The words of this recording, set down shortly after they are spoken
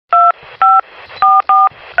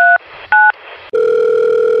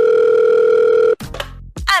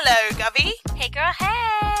girl,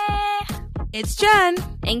 hey! It's Jenn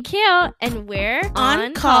and Kale, and we're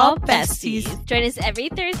on Call Besties. Join us every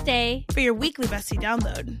Thursday for your weekly bestie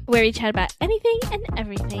download, where we chat about anything and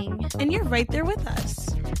everything. And you're right there with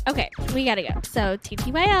us. Okay, we gotta go. So,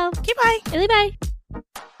 TTYL. Okay, bye. Really, bye.